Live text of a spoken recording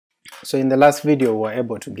So in the last video we were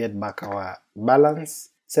able to get back our balance,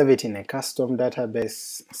 save it in a custom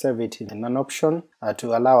database, save it in an option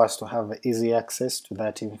to allow us to have easy access to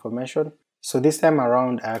that information. So this time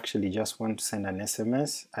around I actually just want to send an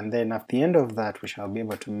SMS, and then at the end of that we shall be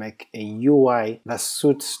able to make a UI that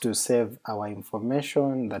suits to save our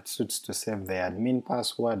information, that suits to save the admin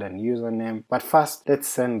password and username. But first let's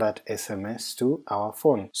send that SMS to our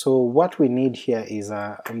phone. So what we need here is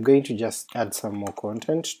I'm going to just add some more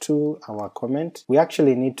content to our comment. We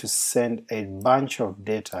actually need to send a bunch of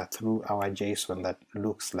data through our JSON that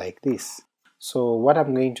looks like this. So what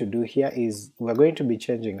I'm going to do here is we're going to be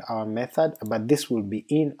changing our method, but this will be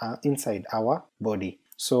inside our body.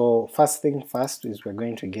 So first thing first is we're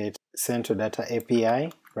going to get send to data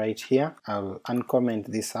API right here. I'll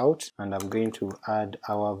uncomment this out and I'm going to add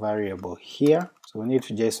our variable here. So we need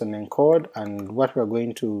to JSON encode, and what we're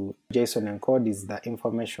going to JSON encode is the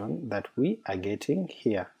information that we are getting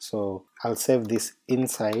here. So I'll save this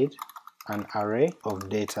inside an array of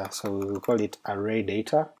data, so we will call it array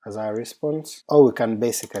data as our response, or we can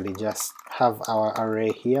basically just have our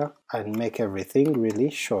array here and make everything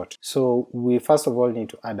really short. So we first of all need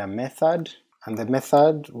to add a method, and the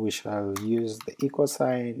method we shall use the equal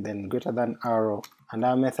sign, then greater than arrow, and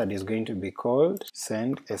our method is going to be called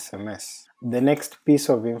send SMS. The next piece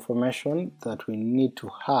of information that we need to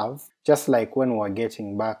have, just like when we're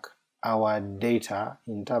getting back our data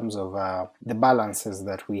in terms of the balances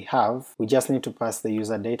that we have, we just need to pass the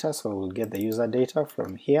user data. So we'll get the user data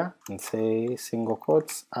from here and say single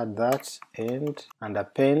quotes, add that, and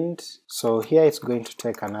append. So here it's going to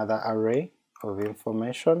take another array of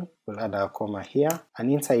information. We'll add our comma here,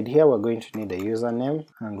 and inside here we're going to need a username,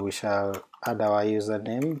 and we shall add our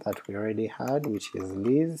username that we already had, which is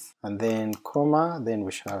Liz, and then comma, then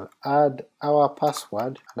we shall add our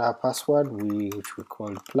password, which we call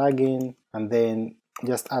plugin, and then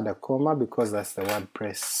just add a comma because that's the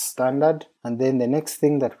WordPress standard. And then the next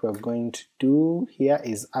thing that we're going to do here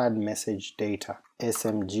is add message data,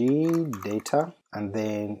 SMG data, and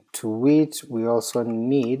then to it we also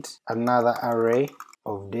need another array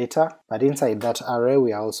of data, but inside that array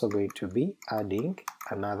we are also going to be adding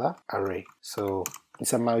another array. So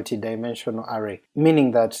it's a multi-dimensional array,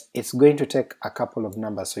 meaning that it's going to take a couple of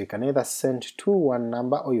numbers, so you can either send to one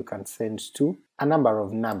number or you can send to a number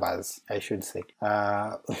of numbers, I should say.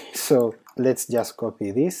 So let's just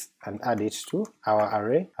copy this and add it to our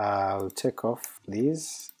array. I'll take off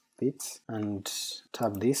these bits and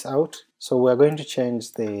tab this out. So we're going to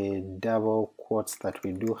change the double quotes that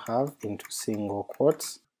we do have into single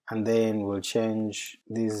quotes, and then we'll change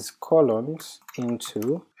these colons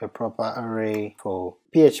into a proper array for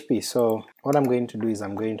PHP. So what I'm going to do is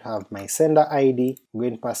I'm going to have my sender ID, I'm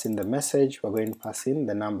going to pass in the message, we're going to pass in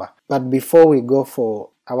the number. But before we go for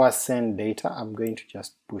our send data, I'm going to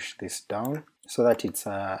just push this down so that it's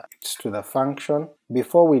to the function.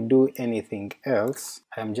 Before we do anything else,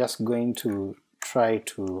 I'm just going to try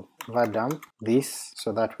to var-dump this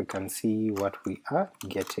so that we can see what we are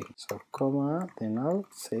getting. So comma, then I'll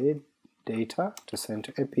say data to send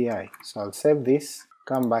to API. So I'll save this,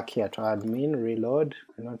 come back here to admin, reload,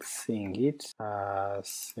 we're not seeing it,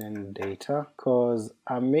 send data, cause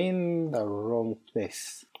I'm in the wrong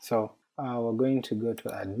place. So we're going to go to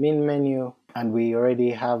admin menu, and we already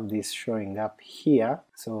have this showing up here,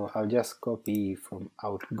 so I'll just copy from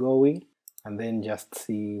outgoing and then just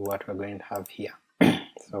see what we're going to have here.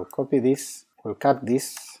 So copy this, we'll cut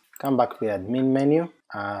this, come back to the admin menu,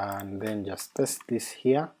 and then just paste this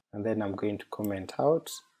here, and then I'm going to comment out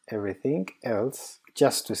everything else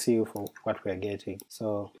just to see what we're getting.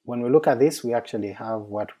 So when we look at this, we actually have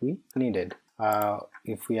what we needed.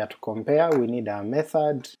 If we are to compare, we need our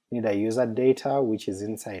method, need a user data which is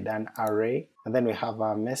inside an array, and then we have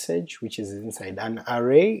our message which is inside an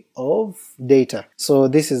array of data. So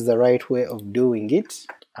this is the right way of doing it,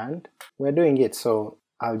 and we're doing it. So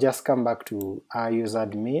I'll just come back to our user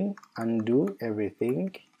admin, undo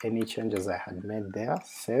everything, any changes I had made there,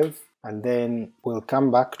 save, and then we'll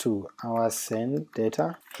come back to our send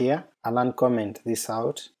data here. I'll uncomment this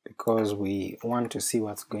out because we want to see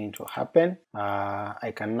what's going to happen.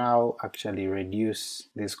 I can now actually reduce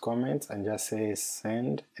these comments and just say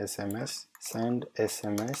send SMS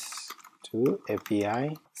to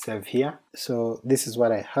API, save here. So this is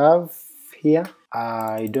what I have here.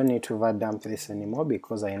 I don't need to var-dump this anymore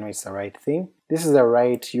because I know it's the right thing. This is the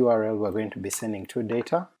right URL we're going to be sending to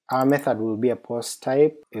data. Our method will be a post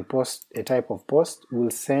type, a type of post. We'll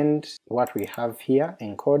send what we have here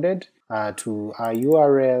encoded to our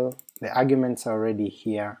URL. The arguments are already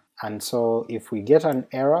here, and so if we get an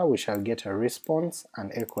error we shall get a response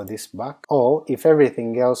and echo this back, or if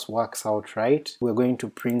everything else works out right, we're going to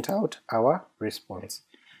print out our response.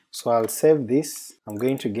 So I'll save this, I'm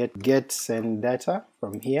going to get send data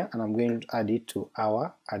from here, and I'm going to add it to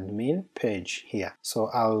our admin page here. So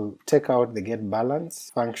I'll take out the get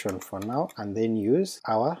balance function for now and then use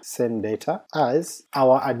our send data as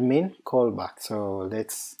our admin callback. So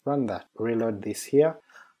let's run that, reload this here.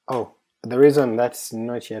 Oh, the reason that's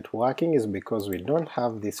not yet working is because we don't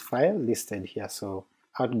have this file listed here, so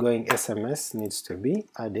outgoing SMS needs to be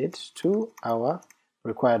added to our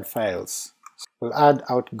required files. We'll add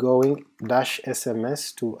outgoing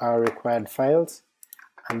 -SMS to our required files,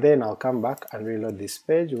 and then I'll come back and reload this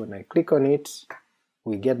page. When I click on it,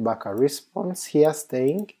 we get back a response here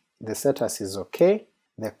saying the status is okay,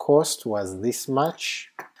 the cost was this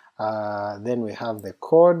much, then we have the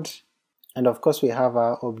code, and of course we have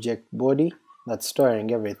our object body that's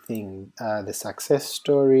storing everything, the success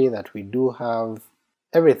story that we do have,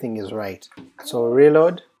 everything is right. So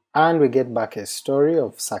reload, and we get back a story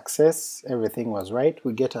of success, everything was right,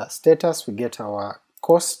 we get our status, we get our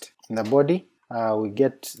cost in the body, we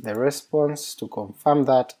get the response to confirm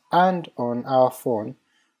that, and on our phone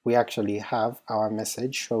we actually have our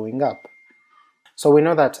message showing up. So we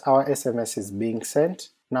know that our SMS is being sent.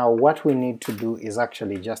 Now what we need to do is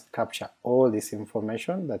actually just capture all this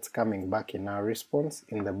information that's coming back in our response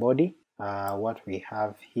in the body, what we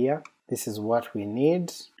have here, this is what we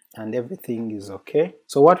need, and everything is okay.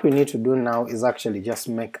 So what we need to do now is actually just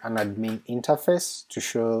make an admin interface to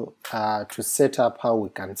show, to set up how we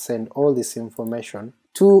can send all this information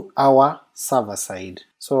to our server side.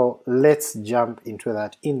 So let's jump into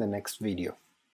that in the next video.